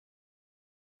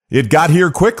It got here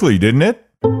quickly, didn't it?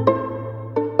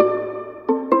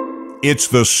 It's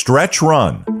the stretch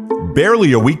run.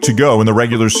 Barely a week to go in the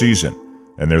regular season.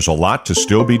 And there's a lot to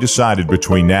still be decided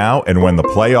between now and when the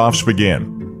playoffs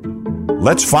begin.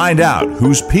 Let's find out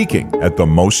who's peaking at the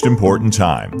most important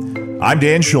time. I'm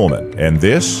Dan Schulman, and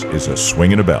this is A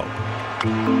Swing and a Belt.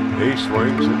 He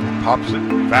swings it, pops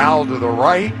it foul to the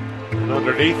right, and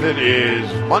underneath it is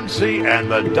Muncy, and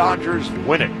the Dodgers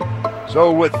win it. So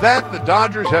with that, the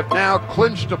Dodgers have now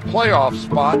clinched a playoff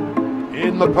spot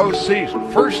in the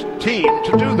postseason. First team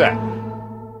to do that.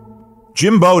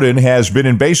 Jim Bowden has been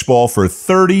in baseball for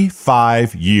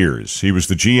 35 years. He was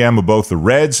the GM of both the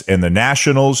Reds and the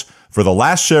Nationals. For the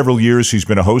last several years, he's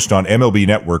been a host on MLB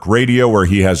Network Radio, where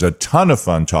he has a ton of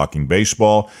fun talking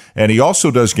baseball. And he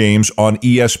also does games on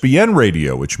ESPN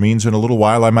Radio, which means in a little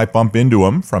while I might bump into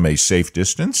him from a safe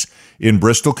distance in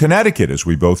Bristol, Connecticut, as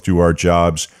we both do our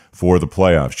jobs for the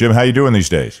playoffs. Jim, how you doing these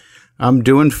days? I'm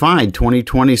doing fine.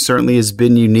 2020 certainly has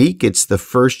been unique. It's the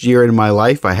first year in my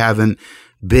life I haven't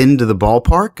been to the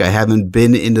ballpark. I haven't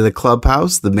been into the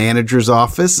clubhouse, the manager's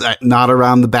office, not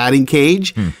around the batting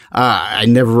cage. I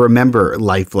never remember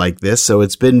life like this. So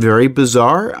it's been very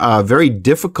bizarre, very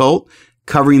difficult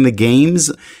covering the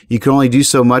games. You can only do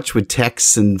so much with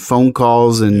texts and phone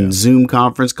calls and Zoom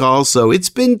conference calls. So it's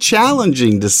been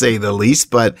challenging to say the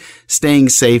least, but staying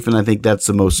safe. And I think that's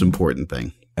the most important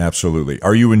thing. Absolutely.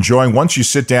 Are you enjoying, once you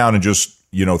sit down and just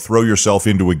throw yourself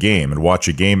into a game and watch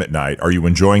a game at night, are you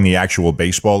enjoying the actual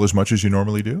baseball as much as you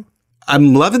normally do?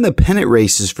 I'm loving the pennant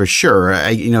races for sure.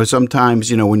 Sometimes,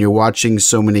 when you're watching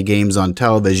so many games on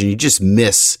television, you just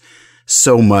miss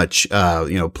so much,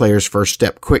 players' first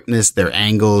step quickness, their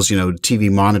angles, TV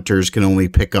monitors can only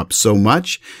pick up so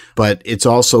much, but it's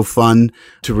also fun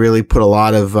to really put a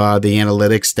lot of the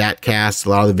analytics, StatCast, a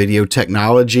lot of the video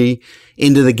technology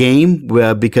into the game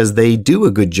because they do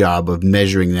a good job of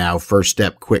measuring now first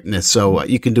step quickness. So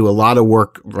you can do a lot of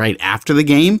work right after the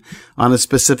game on a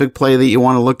specific play that you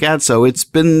want to look at. So it's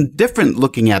been different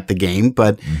looking at the game,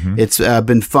 but it's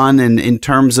been fun. And in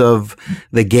terms of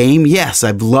the game, yes,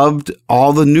 I've loved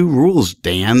all the new rules,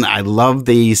 Dan. I love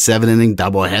the 7-inning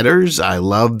doubleheaders. I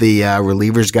love the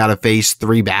relievers got to face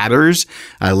 3 batters.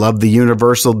 I love the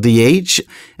universal DH.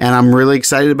 And I'm really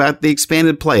excited about the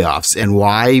expanded playoffs. And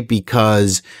why? Because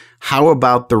how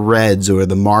about the Reds or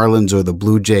the Marlins or the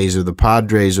Blue Jays or the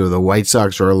Padres or the White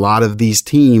Sox or a lot of these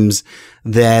teams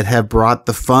that have brought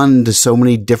the fun to so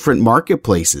many different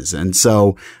marketplaces? And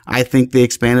so I think the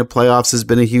expanded playoffs has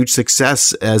been a huge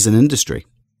success as an industry.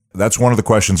 That's one of the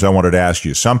questions I wanted to ask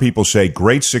you. Some people say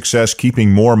great success,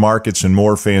 keeping more markets and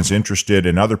more fans interested,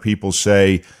 and other people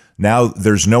say now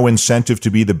there's no incentive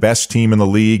to be the best team in the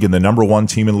league, and the number one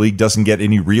team in the league doesn't get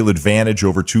any real advantage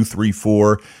over 2, 3,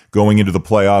 4 going into the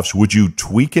playoffs. Would you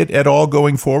tweak it at all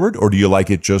going forward, or do you like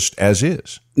it just as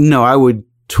is? No, I would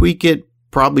tweak it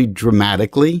probably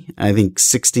dramatically. I think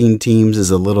 16 teams is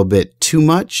a little bit too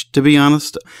much, to be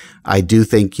honest. I do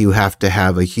think you have to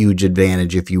have a huge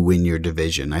advantage if you win your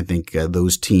division. I think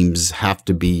those teams have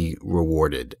to be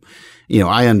rewarded.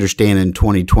 I understand in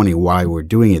 2020 why we're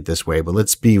doing it this way, but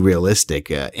let's be realistic.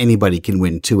 Anybody can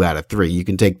win 2 out of 3. You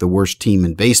can take the worst team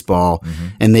in baseball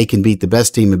and they can beat the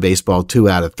best team in baseball 2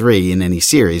 out of 3 in any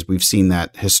series. We've seen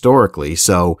that historically.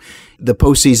 So the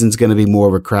postseason is going to be more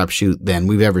of a crapshoot than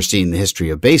we've ever seen in the history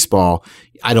of baseball.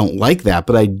 I don't like that,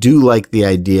 but I do like the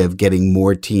idea of getting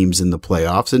more teams in the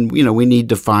playoffs. And, we need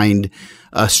to find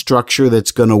a structure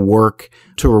that's going to work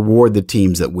to reward the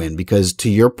teams that win. Because to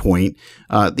your point,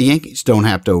 the Yankees don't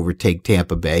have to overtake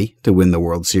Tampa Bay to win the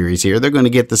World Series here. They're going to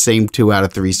get the same 2 out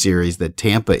of 3 series that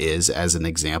Tampa is, as an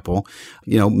example.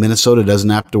 Minnesota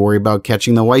doesn't have to worry about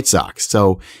catching the White Sox.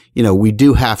 So, we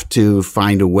do have to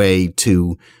find a way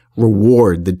to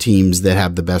reward the teams that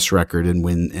have the best record and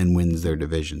wins their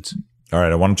divisions. All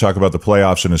right, I want to talk about the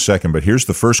playoffs in a second, but here's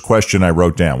the first question I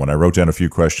wrote down when I wrote down a few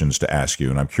questions to ask you,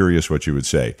 and I'm curious what you would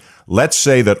say. Let's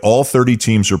say that all 30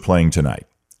 teams are playing tonight,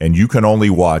 and you can only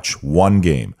watch one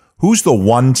game. Who's the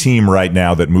one team right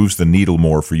now that moves the needle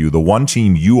more for you, the one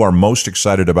team you are most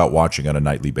excited about watching on a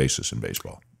nightly basis in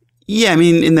baseball? Yeah,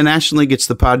 in the National League, it's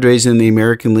the Padres. In the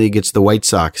American League, it's the White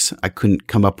Sox. I couldn't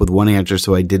come up with one answer,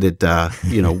 so I did it,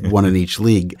 one in each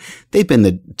league. They've been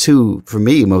the 2, for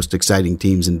me, most exciting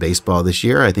teams in baseball this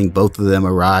year. I think both of them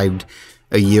arrived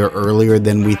a year earlier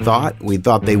than we thought. We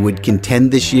thought they would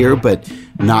contend this year, but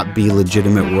not be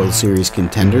legitimate World Series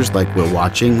contenders like we're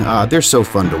watching. They're so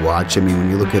fun to watch. When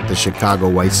you look at the Chicago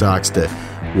White Sox, to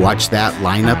watch that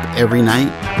lineup every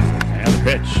night. And the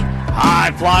pitch.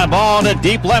 High fly ball to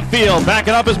deep left field.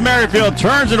 Backing up as Merrifield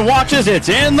turns and watches. It's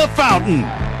in the fountain.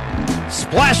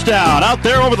 Splashdown out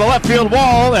there over the left field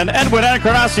wall, and Edwin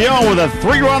Encarnacion with a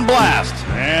 3-run blast.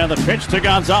 And the pitch to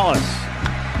Gonzalez.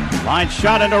 Line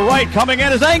shot into right, coming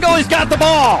in his angle. He's got the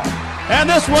ball.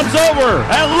 And this one's over.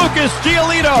 And Lucas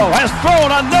Giolito has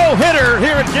thrown a no-hitter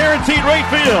here at Guaranteed Rate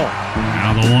Field.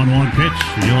 Now the 1-1 pitch.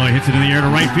 Eloy hits it in the air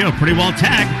to right field. Pretty well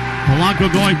tagged.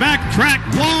 Polanco going back. Track,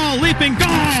 wall, leaping,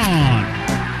 gone.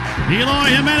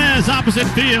 Eloy Jimenez, opposite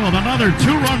field. Another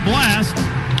 2-run blast.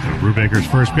 Brubaker's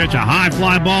first pitch, a high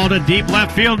fly ball to deep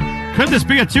left field. Could this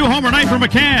be a 2-homer night for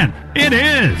McCann? It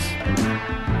is.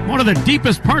 One of the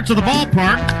deepest parts of the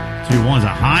ballpark. 2-1's a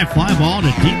high fly ball to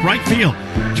deep right field.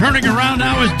 Turning around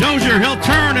now is Dozier. He'll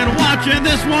turn and watch, and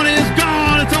this one is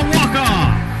gone. It's a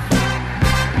walk-off.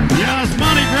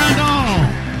 Yasmani Grandal.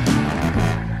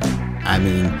 I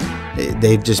mean,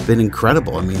 they've just been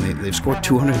incredible. I mean, they've scored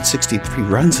 263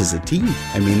 runs as a team.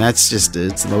 I mean, it's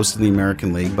the most in the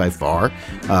American League by far.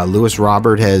 Lewis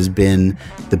Robert has been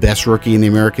the best rookie in the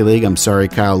American League. I'm sorry,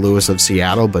 Kyle Lewis of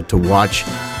Seattle, but to watch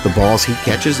the balls he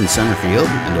catches in center field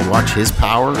and to watch his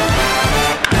power.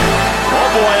 Oh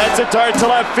boy, that's a dart to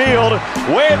left field.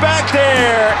 Way back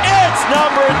there. It's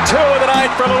number 2 of the night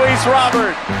for Luis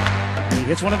Robert. He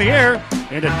hits one in the air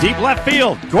into deep left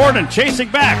field. Gordon chasing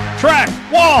back. Track,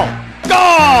 wall,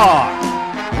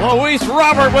 gone! Luis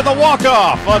Robert with a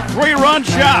walk-off. A 3-run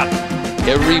shot.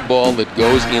 Every ball that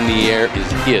goes in the air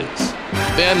is his.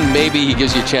 Then maybe he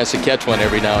gives you a chance to catch one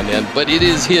every now and then, but it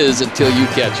is his until you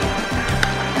catch it.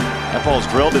 That ball's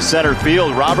drilled to center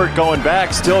field. Robert going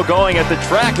back, still going at the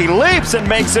track. He leaps and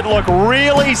makes it look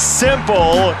really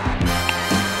simple.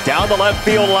 Down the left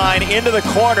field line, into the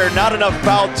corner. Not enough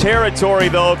foul territory,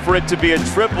 though, for it to be a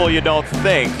triple, you don't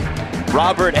think.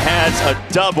 Robert has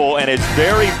a double and his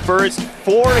very first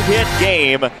 4-hit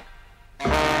game.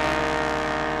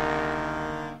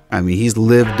 I mean, he's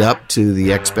lived up to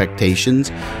the expectations.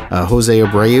 Jose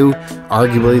Abreu,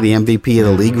 arguably the MVP of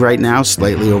the league right now,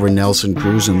 slightly over Nelson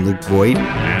Cruz and Luke Voigt.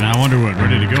 And I wonder what,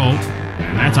 ready to go.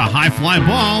 That's a high fly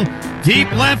ball. Deep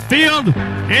left field.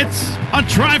 It's a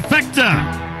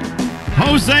trifecta.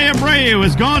 Jose Abreu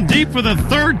has gone deep for the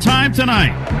 3rd time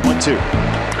tonight. 1-2.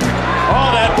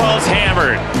 Oh, that ball's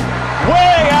hammered.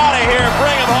 Way out of here.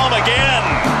 Bring him home again.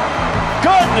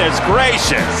 Goodness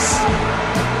gracious.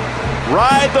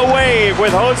 Ride the wave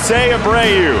with Jose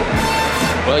Abreu.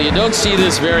 Well, you don't see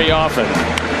this very often,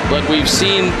 but we've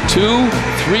seen 2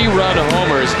 3-run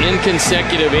homers in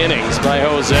consecutive innings by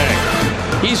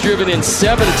Jose. He's driven in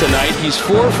 7 tonight. He's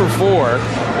 4 for 4.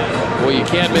 Well, you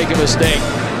can't make a mistake.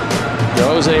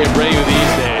 Jose Abreu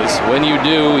these days, when you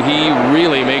do, he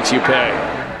really makes you pay.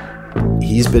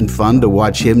 He's been fun to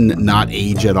watch him not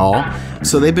age at all.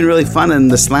 So they've been really fun.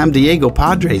 And the Slam Diego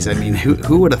Padres, I mean,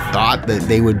 who would have thought that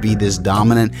they would be this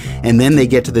dominant? And then they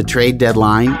get to the trade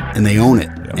deadline and they own it.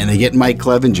 Yep. And they get Mike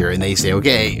Clevinger and they say,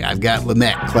 okay, I've got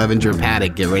Lamet, Clevinger,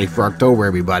 Paddock, get ready for October,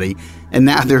 everybody. And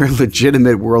now they're a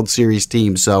legitimate World Series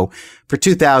team. So for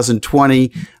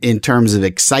 2020, in terms of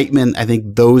excitement, I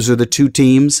think those are the 2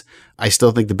 teams. I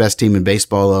still think the best team in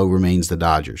baseball, though, remains the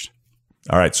Dodgers.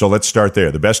 All right, so let's start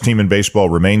there. The best team in baseball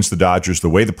remains the Dodgers. The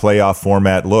way the playoff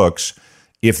format looks,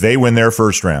 if they win their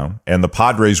first round and the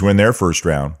Padres win their first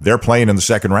round, they're playing in the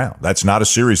second round. That's not a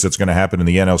series that's going to happen in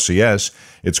the NLCS.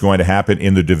 It's going to happen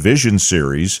in the division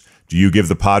series. Do you give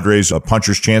the Padres a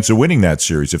puncher's chance of winning that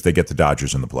series if they get the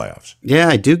Dodgers in the playoffs? Yeah,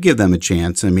 I do give them a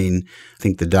chance. I mean, I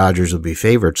think the Dodgers will be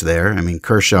favorites there. I mean,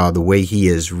 Kershaw, the way he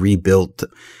has rebuilt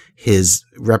his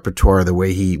repertoire, the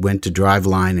way he went to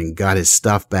Driveline and got his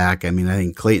stuff back. I mean, I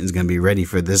think Clayton's going to be ready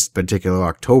for this particular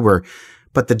October.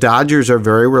 But the Dodgers are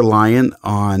very reliant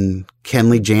on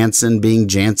Kenley Jansen being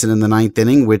Jansen in the 9th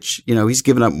inning, which, you know, he's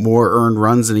given up more earned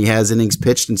runs than he has innings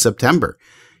pitched in September.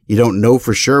 You don't know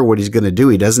for sure what he's going to do.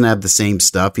 He doesn't have the same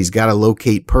stuff. He's got to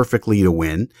locate perfectly to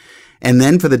win. And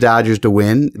then for the Dodgers to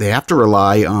win, they have to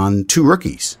rely on 2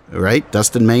 rookies, right?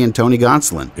 Dustin May and Tony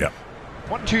Gonsolin. Yeah.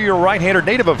 1-2-year right-hander,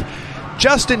 native of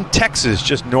Justin, Texas,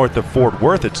 just north of Fort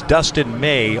Worth. It's Dustin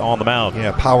May on the mound.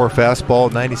 Yeah, power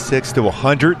fastball, 96 to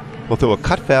 100. We'll throw a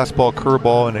cut fastball,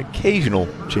 curveball, and an occasional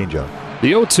changeup.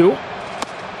 The 0-2.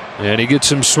 And he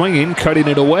gets him swinging, cutting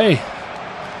it away.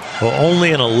 Well,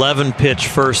 only an 11-pitch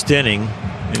first inning.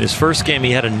 In his first game,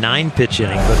 he had a 9-pitch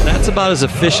inning, but that's about as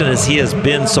efficient as he has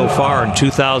been so far in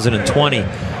 2020.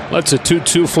 That's a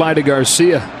 2-2 fly to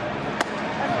Garcia.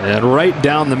 And right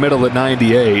down the middle at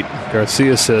 98,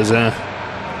 Garcia says,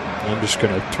 I'm just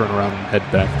going to turn around and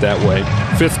head back that way.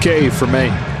 5th K for May.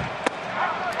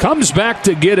 Comes back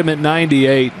to get him at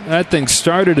 98. That thing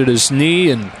started at his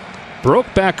knee and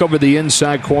Broke back over the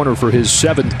inside corner for his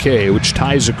 7th K, which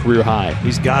ties a career high.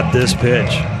 He's got this pitch.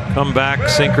 Come back,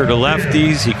 sinker to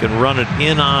lefties. He can run it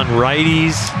in on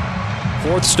righties.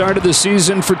 4th start of the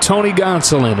season for Tony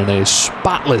Gonsolin in a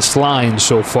spotless line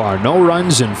so far. No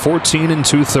runs in 14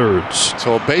 2/3.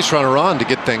 So a base runner on to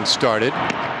get things started.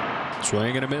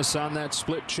 Swing and a miss on that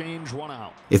split change, 1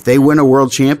 out. If they win a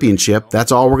world championship,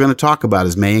 that's all we're going to talk about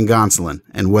is May and Gonsolin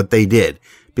and what they did,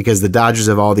 because the Dodgers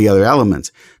have all the other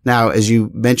elements. Now, as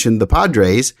you mentioned, the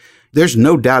Padres, there's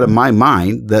no doubt in my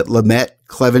mind that Lamet,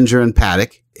 Clevenger, and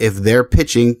Paddock, if they're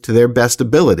pitching to their best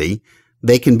ability,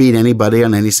 they can beat anybody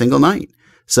on any single night.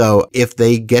 So if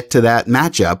they get to that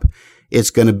matchup, it's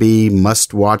going to be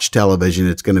must-watch television.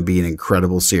 It's going to be an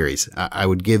incredible series. I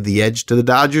would give the edge to the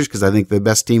Dodgers because I think they're the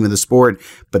best team in the sport,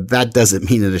 but that doesn't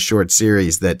mean in a short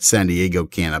series that San Diego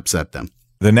can't upset them.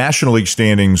 The National League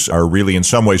standings are really in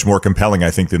some ways more compelling,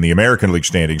 I think, than the American League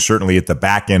standings, certainly at the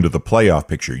back end of the playoff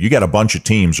picture. You got a bunch of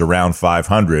teams around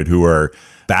 500 who are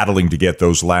battling to get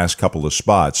those last couple of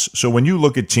spots. So when you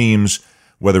look at teams,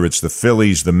 whether it's the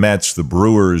Phillies, the Mets, the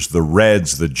Brewers, the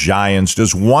Reds, the Giants,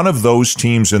 does one of those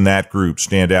teams in that group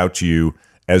stand out to you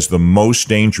as the most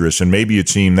dangerous and maybe a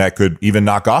team that could even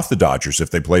knock off the Dodgers if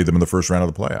they played them in the first round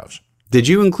of the playoffs? Did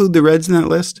you include the Reds in that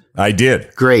list? I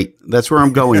did. Great. That's where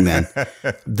I'm going then.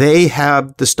 They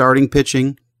have the starting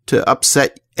pitching to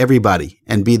upset everybody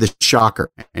and be the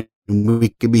shocker. And we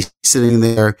could be sitting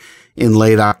there in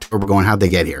late October going, how'd they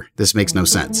get here? This makes no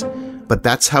sense. But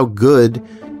that's how good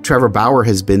Trevor Bauer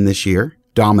has been this year,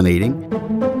 dominating.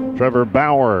 Trevor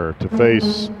Bauer to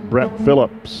face Brett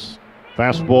Phillips.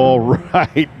 Fastball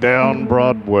right down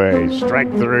Broadway.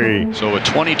 Strike 3. So at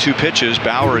 22 pitches,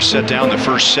 Bauer has set down the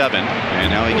first 7,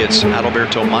 and now he gets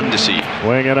Adalberto Mondesi.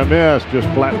 Swing and a miss. Just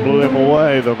flat blew him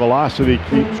away. The velocity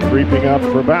keeps creeping up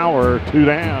for Bauer. 2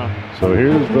 down. So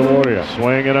here's Veloria.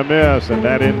 Swing and a miss, and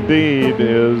that indeed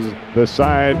is the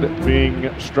side being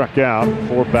struck out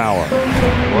for Bauer.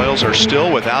 Royals are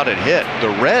still without a hit. The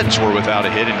Reds were without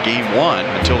a hit in Game 1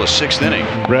 until the 6th inning.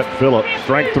 Brett Phillips,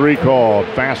 strike 3 called.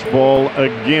 Fastball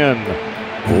again.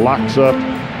 Locks up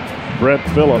Brett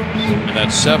Phillips. And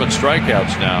that's 7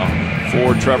 strikeouts now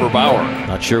for Trevor Bauer.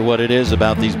 Not sure what it is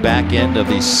about these back end of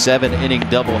these 7-inning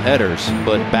doubleheaders,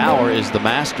 but Bauer is the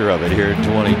master of it here in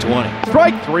 2020.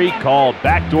 Strike 3 called.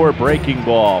 Backdoor breaking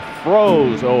ball.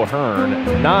 Froze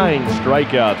O'Hearn. 9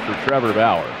 strikeouts for Trevor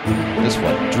Bauer. This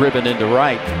one driven into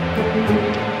right.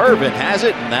 Irvin has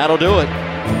it, and that'll do it.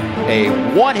 A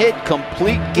 1-hit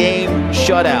complete game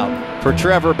shutout for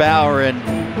Trevor Bauer. And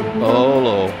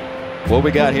what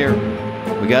we got here?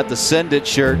 We got the Send It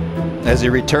shirt as he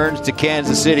returns to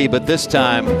Kansas City, but this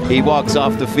time he walks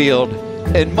off the field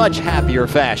in much happier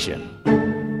fashion.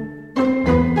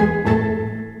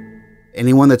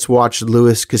 Anyone that's watched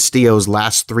Luis Castillo's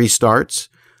last 3 starts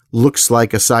looks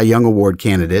like a Cy Young Award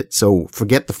candidate. So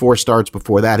forget the 4 starts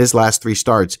before that. His last 3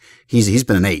 starts, he's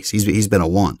been an ace. He's been a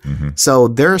 1. Mm-hmm. So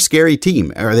they're a scary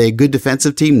team. Are they a good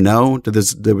defensive team? No.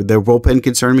 Does their bullpen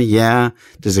concern me? Yeah.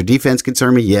 Does their defense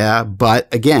concern me? Yeah.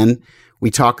 But again, we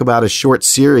talk about a short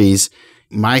series.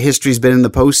 My history's been in the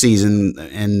postseason,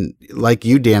 and like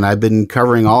you, Dan, I've been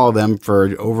covering all of them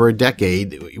for over a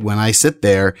decade. When I sit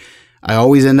there, I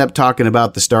always end up talking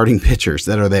about the starting pitchers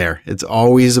that are there. It's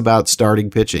always about starting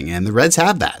pitching, and the Reds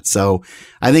have that. So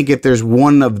I think if there's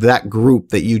one of that group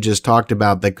that you just talked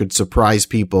about that could surprise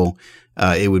people,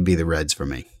 it would be the Reds for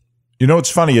me. You know,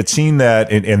 it's funny. A team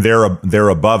that, and they're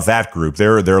above that group.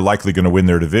 They're likely going to win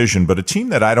their division. But a team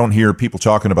that I don't hear people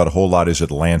talking about a whole lot is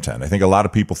Atlanta. And I think a lot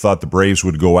of people thought the Braves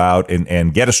would go out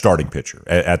and get a starting pitcher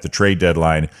at the trade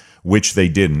deadline, which they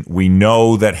didn't. We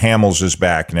know that Hamels is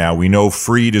back now. We know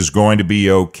Fried is going to be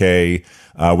okay.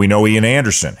 We know Ian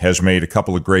Anderson has made a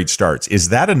couple of great starts. Is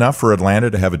that enough for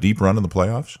Atlanta to have a deep run in the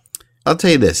playoffs? I'll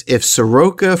tell you this. If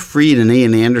Soroka, Fried, and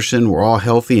Ian Anderson were all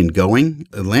healthy and going,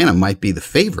 Atlanta might be the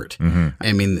favorite. Mm-hmm.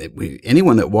 I mean,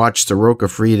 anyone that watched Soroka,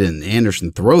 Fried, and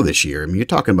Anderson throw this year, I mean, you're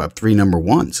talking about 3 number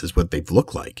 1s is what they've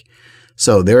looked like.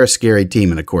 So they're a scary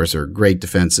team, and of course they're a great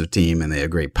defensive team, and they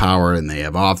have great power, and they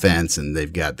have offense, and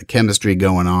they've got the chemistry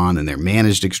going on, and they're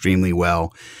managed extremely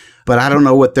well. But I don't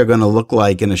know what they're going to look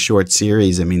like in a short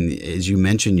series. I mean, as you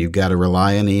mentioned, you've got to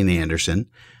rely on Ian Anderson.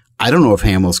 I don't know if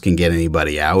Hamels can get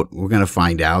anybody out. We're going to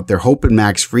find out. They're hoping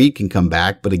Max Fried can come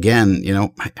back, but again, you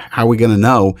know, how are we going to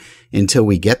know until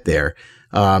we get there?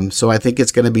 So I think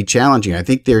it's going to be challenging. I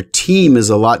think their team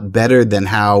is a lot better than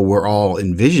how we're all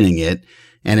envisioning it.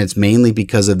 And it's mainly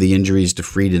because of the injuries to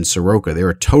Fried and Soroka. They're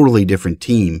a totally different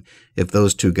team if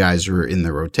those two guys were in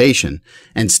the rotation.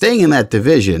 And staying in that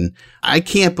division, I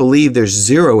can't believe there's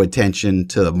zero attention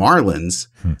to the Marlins,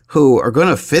 who are going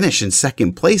to finish in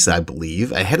second place, I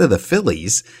believe, ahead of the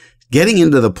Phillies, getting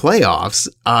into the playoffs.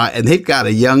 And they've got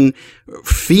a young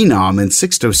phenom in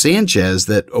Sixto Sanchez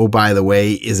that, oh, by the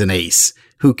way, is an ace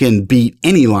who can beat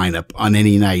any lineup on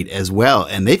any night as well.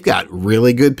 And they've got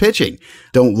really good pitching.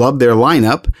 Don't love their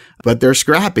lineup, but they're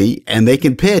scrappy and they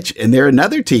can pitch. And they're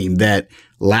another team that,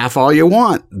 laugh all you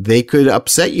want, they could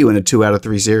upset you in a 2 out of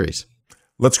 3 series.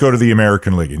 Let's go to the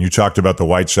American League. And you talked about the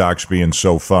White Sox being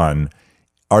so fun.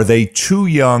 Are they too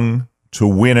young to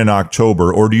win in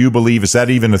October? Or do you believe, is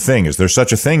that even a thing? Is there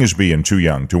such a thing as being too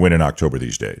young to win in October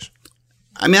these days?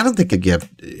 I mean, I don't think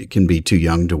it can be too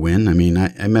young to win. I mean,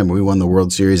 I remember we won the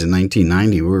World Series in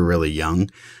 1990. We were really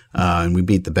young, and we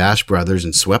beat the Bash brothers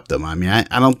and swept them. I mean,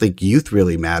 I don't think youth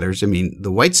really matters. I mean,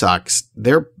 the White Sox,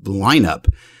 their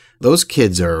lineup, those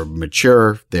kids are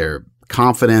mature. They're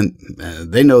confident.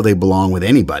 They know they belong with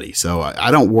anybody. So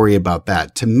I don't worry about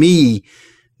that. To me,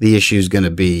 the issue is going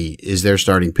to be, is their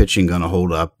starting pitching going to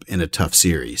hold up in a tough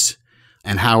series?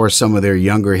 And how are some of their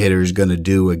younger hitters going to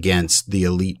do against the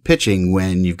elite pitching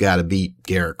when you've got to beat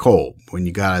Garrett Cole, when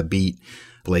you got to beat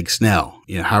Blake Snell?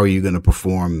 You know, how are you going to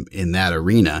perform in that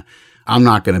arena? I'm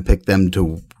not going to pick them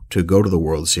to go to the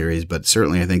World Series, but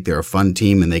certainly I think they're a fun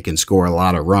team and they can score a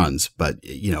lot of runs. But,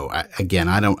 you know, I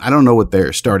don't know what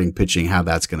their starting pitching, how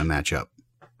that's going to match up.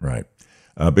 Right.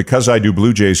 Because I do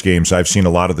Blue Jays games, I've seen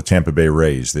a lot of the Tampa Bay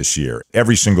Rays this year.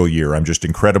 Every single year, I'm just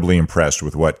incredibly impressed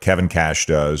with what Kevin Cash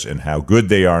does and how good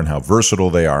they are and how versatile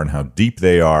they are and how deep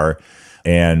they are.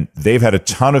 And they've had a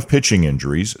ton of pitching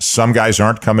injuries. Some guys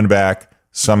aren't coming back.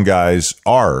 Some guys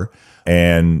are.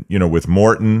 And, you know, with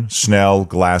Morton, Snell,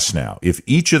 Glasnow, if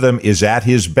each of them is at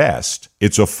his best,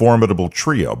 it's a formidable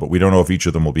trio. But we don't know if each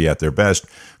of them will be at their best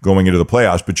going into the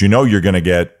playoffs. But you know you're going to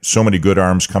get so many good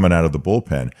arms coming out of the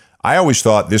bullpen. I always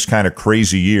thought this kind of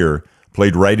crazy year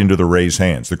played right into the Rays'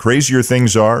 hands. The crazier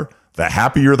things are, the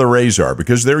happier the Rays are,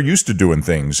 because they're used to doing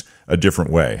things a different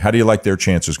way. How do you like their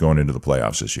chances going into the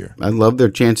playoffs this year? I love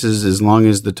their chances as long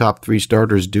as the top 3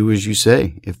 starters do as you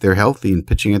say. If they're healthy and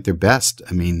pitching at their best,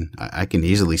 I mean, I can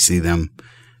easily see them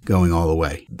going all the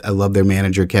way. I love their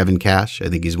manager, Kevin Cash. I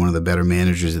think he's one of the better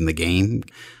managers in the game.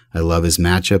 I love his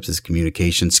matchups, his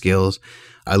communication skills.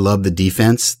 I love the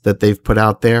defense that they've put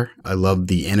out there. I love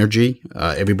the energy.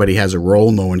 Everybody has a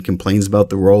role. No one complains about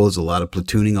the role. There's a lot of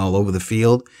platooning all over the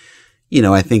field. You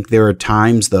know, I think there are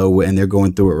times, though, and they're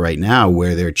going through it right now,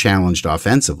 where they're challenged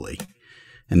offensively.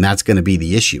 And that's going to be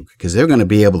the issue because they're going to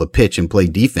be able to pitch and play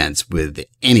defense with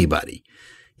anybody.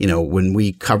 You know, when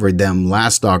we covered them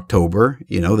last October,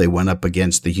 you know, they went up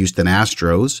against the Houston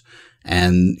Astros.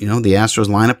 And, you know, the Astros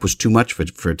lineup was too much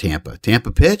for Tampa.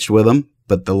 Tampa pitched with them,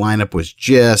 but the lineup was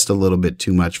just a little bit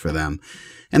too much for them.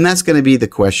 And that's going to be the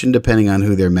question, depending on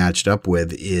who they're matched up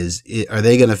with, is are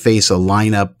they going to face a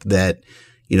lineup that,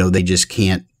 you know, they just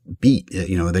can't beat?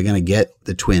 You know, they're going to get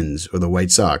the Twins or the White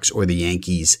Sox or the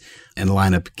Yankees and the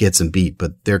lineup gets them beat,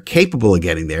 but they're capable of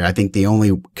getting there. I think the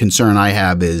only concern I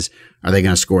have is, are they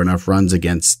going to score enough runs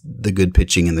against the good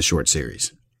pitching in the short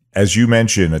series? As you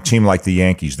mentioned, a team like the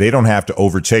Yankees, they don't have to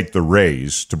overtake the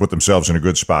Rays to put themselves in a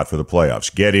good spot for the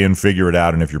playoffs. Get in, figure it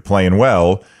out, and if you're playing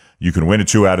well, you can win a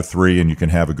 2 out of 3 and you can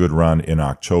have a good run in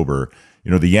October.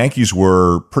 You know, the Yankees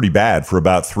were pretty bad for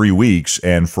about 3 weeks,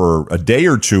 and for a day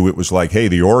or two, it was like, hey,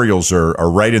 the Orioles are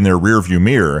right in their rearview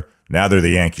mirror. Now they're the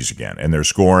Yankees again, and they're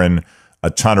scoring a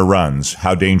ton of runs.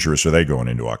 How dangerous are they going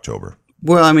into October?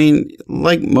 Well, I mean,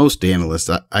 like most analysts,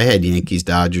 I had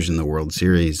Yankees-Dodgers in the World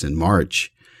Series in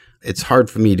March. It's hard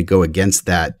for me to go against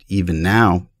that even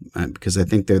now because I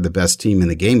think they're the best team in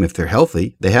the game if they're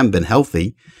healthy. They haven't been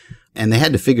healthy, and they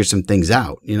had to figure some things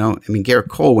out. You know, I mean, Garrett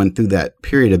Cole went through that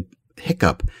period of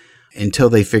hiccup until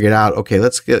they figured out, okay,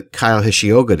 let's get Kyle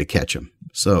Hishioka to catch him.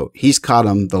 So he's caught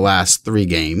him the last 3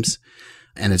 games,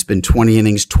 and it's been 20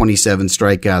 innings, 27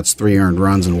 strikeouts, 3 earned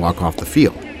runs, and walk off the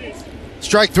field.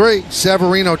 Strike 3,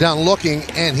 Severino down looking,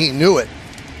 and he knew it.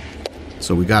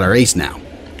 So we got our ace now.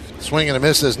 Swing and a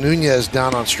miss as Nunez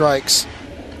down on strikes.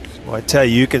 Well, I tell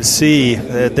you, you can see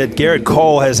that Garrett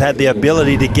Cole has had the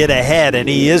ability to get ahead, and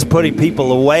he is putting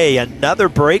people away. Another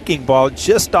breaking ball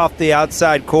just off the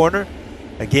outside corner.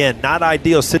 Again, not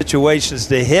ideal situations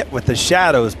to hit with the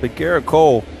shadows, but Garrett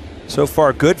Cole, so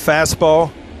far, good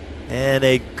fastball and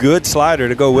a good slider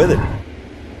to go with it.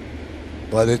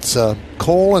 But it's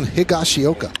Cole and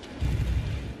Higashioka.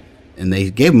 And they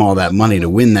gave him all that money to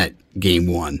win that Game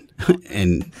 1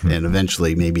 and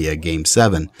eventually maybe a Game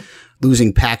 7.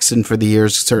 Losing Paxton for the year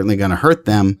is certainly going to hurt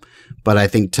them, but I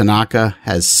think Tanaka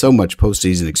has so much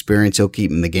postseason experience, he'll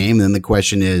keep him in the game. And then the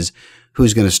question is,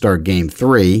 who's going to start game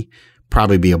 3?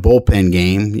 Probably be a bullpen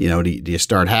game. You know, do you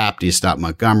start Happ? Do you stop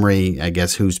Montgomery? I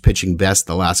guess who's pitching best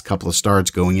the last couple of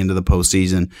starts going into the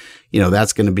postseason? You know,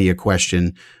 that's going to be a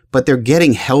question. But they're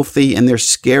getting healthy, and they're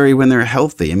scary when they're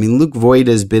healthy. I mean, Luke Voit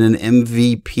has been an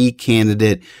MVP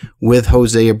candidate with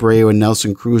Jose Abreu and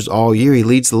Nelson Cruz all year. He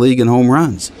leads the league in home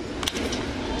runs.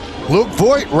 Luke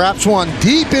Voit wraps one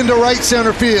deep into right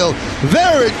center field.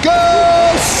 There it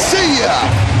goes! See ya!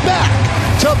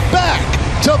 Back to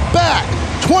back to back.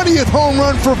 20th home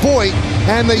run for Voit,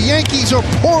 and the Yankees are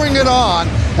pouring it on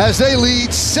as they lead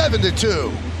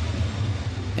 7-2.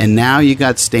 And now you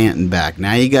got Stanton back.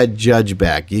 Now you got Judge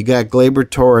back. You got Gleyber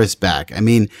Torres back. I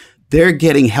mean, they're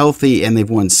getting healthy, and they've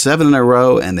won 7 in a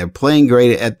row, and they're playing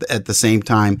great at the same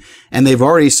time. And they've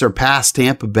already surpassed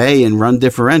Tampa Bay in run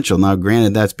differential. Now,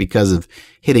 granted, that's because of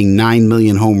hitting 9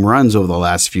 million home runs over the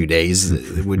last few days.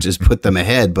 It would just put them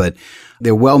ahead. But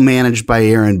they're well managed by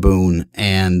Aaron Boone,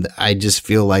 and I just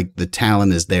feel like the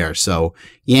talent is there. So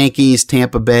Yankees,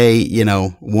 Tampa Bay, you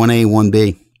know, 1A,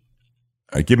 1B.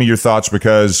 Give me your thoughts,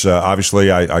 because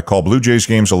obviously I call Blue Jays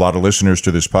games. A lot of listeners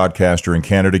to this podcast are in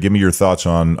Canada. Give me your thoughts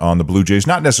on the Blue Jays,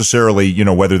 not necessarily, you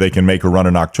know, whether they can make a run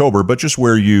in October, but just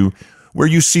where you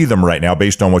see them right now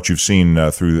based on what you've seen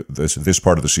through this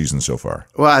part of the season so far.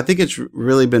 Well, I think it's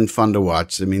really been fun to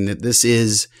watch. I mean, this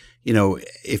is, you know,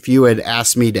 if you had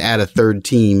asked me to add a third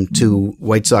team to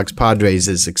White Sox Padres,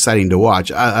 it's exciting to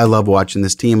watch. I love watching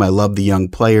this team. I love the young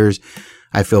players.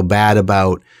 I feel bad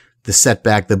about the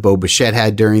setback that Bo Bichette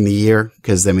had during the year,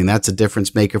 because, I mean, that's a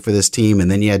difference maker for this team. And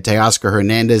then you had Teoscar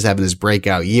Hernandez having his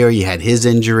breakout year. You had his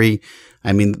injury.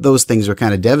 I mean, those things were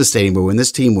kind of devastating, but when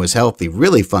this team was healthy,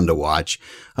 really fun to watch.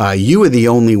 You were the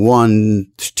only one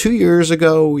 2 years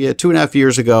ago, 2.5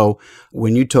 years ago,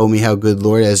 when you told me how good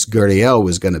Lourdes Gurriel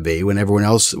was going to be, when everyone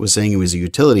else was saying he was a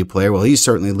utility player. Well, he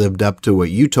certainly lived up to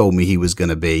what you told me he was going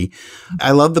to be.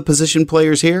 I love the position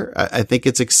players here. I think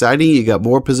it's exciting. You got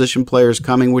more position players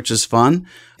coming, which is fun.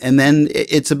 And then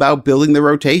it's about building the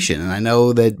rotation. And I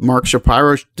know that Mark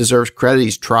Shapiro deserves credit.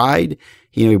 He's tried.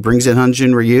 You know, he brings in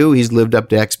Hyun-Jin Ryu. He's lived up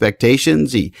to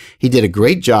expectations. He did a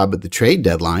great job at the trade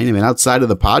deadline. I mean, outside of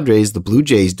the Padres, the Blue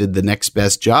Jays did the next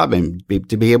best job. And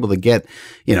to be able to get,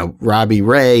 you know, Robbie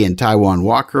Ray and Taijuan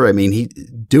Walker, I mean, he's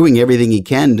doing everything he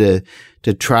can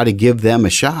to try to give them a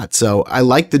shot. So I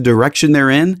like the direction they're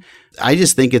in. I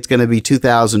just think it's going to be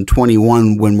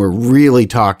 2021 when we're really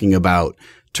talking about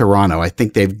Toronto. I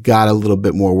think they've got a little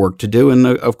bit more work to do. And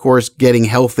of course, getting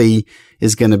healthy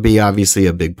is going to be obviously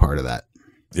a big part of that.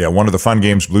 Yeah, one of the fun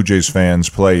games Blue Jays fans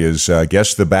play is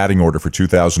guess the batting order for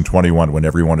 2021 when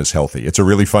everyone is healthy. It's a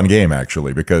really fun game,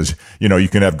 actually, because, you know, you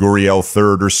can have Gurriel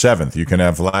 3rd or 7th. You can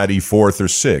have Vladdy 4th or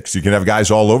 6th. You can have guys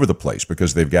all over the place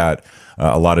because they've got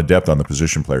a lot of depth on the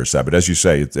position player side. But as you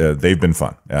say, they've been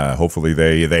fun. Hopefully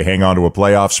they hang on to a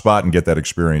playoff spot and get that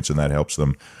experience, and that helps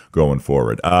them going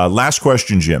forward. Last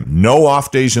question, Jim. No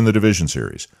off days in the division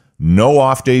series. No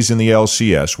off days in the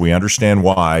LCS. We understand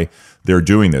why they're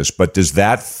doing this, but does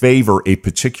that favor a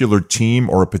particular team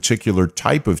or a particular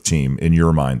type of team in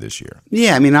your mind this year?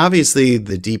 Yeah, I mean, obviously,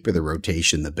 the deeper the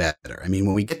rotation, the better. I mean,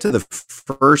 when we get to the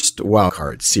first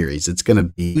wildcard series, it's going to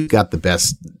be, you've got the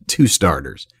best 2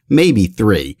 starters, maybe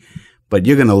 3, but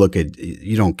you're going to look at,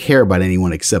 you don't care about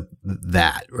anyone except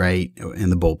that, right,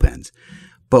 in the bullpens.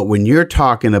 But when you're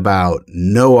talking about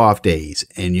no off days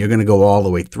and you're going to go all the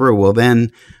way through, well,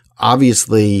 then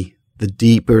obviously, the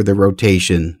deeper the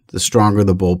rotation, the stronger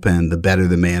the bullpen, the better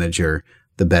the manager,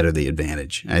 the better the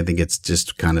advantage. I think it's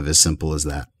just kind of as simple as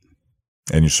that.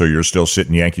 And so you're still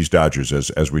sitting Yankees Dodgers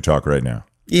as we talk right now.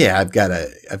 Yeah, I've got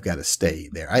to stay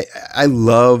there. I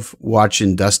love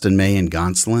watching Dustin May and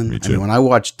Gonsolin. Me too. I mean, when I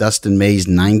watch Dustin May's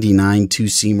 99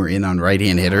 two-seamer in on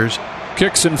right-hand hitters,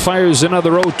 kicks and fires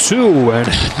another 0-2 and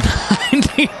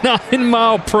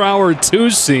 99-mile-per-hour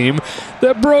two-seam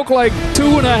that broke like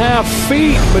 2.5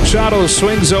 feet. Machado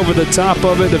swings over the top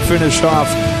of it to finish off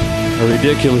a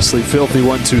ridiculously filthy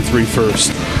 1-2-3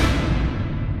 first.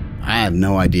 I have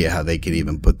no idea how they could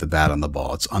even put the bat on the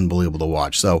ball. It's unbelievable to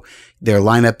watch. So their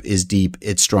lineup is deep.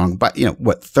 It's strong. But, you know,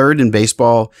 what, 3rd in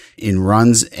baseball in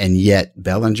runs, and yet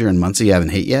Bellinger and Muncy haven't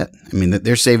hit yet? I mean,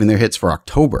 they're saving their hits for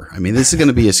October. I mean, this is going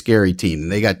to be a scary team.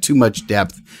 They got too much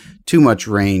depth, too much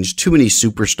range, too many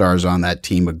superstars on that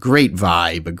team, a great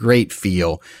vibe, a great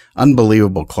feel,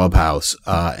 unbelievable clubhouse.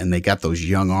 And they got those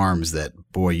young arms that,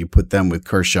 boy, you put them with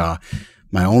Kershaw.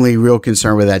 My only real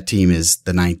concern with that team is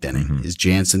the 9th inning. Mm-hmm. Is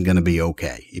Jansen going to be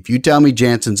okay? If you tell me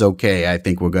Jansen's okay, I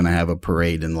think we're going to have a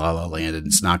parade in La La Land, and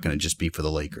it's not going to just be for the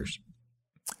Lakers.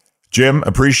 Jim,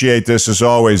 appreciate this as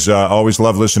always. Always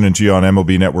love listening to you on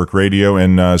MLB Network Radio,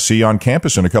 and see you on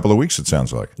campus in a couple of weeks, it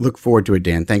sounds like. Look forward to it,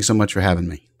 Dan. Thanks so much for having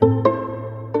me.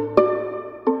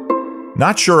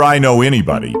 Not sure I know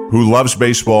anybody who loves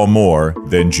baseball more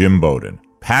than Jim Bowden.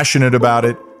 Passionate about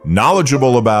it,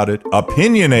 knowledgeable about it,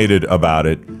 opinionated about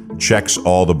it, checks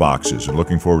all the boxes. And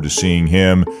looking forward to seeing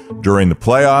him during the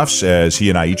playoffs as he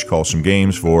and I each call some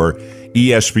games for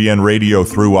ESPN Radio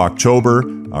through October.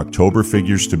 October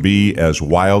figures to be as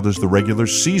wild as the regular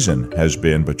season has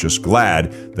been, but just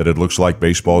glad that it looks like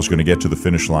baseball is going to get to the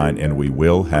finish line and we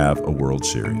will have a World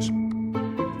Series.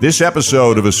 This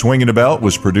episode of A Swing and a Belt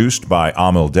was produced by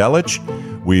Amil Delic.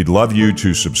 We'd love you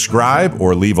to subscribe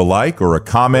or leave a like or a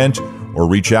comment or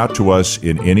reach out to us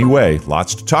in any way.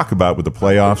 Lots to talk about with the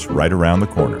playoffs right around the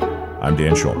corner. I'm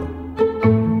Dan Schulman.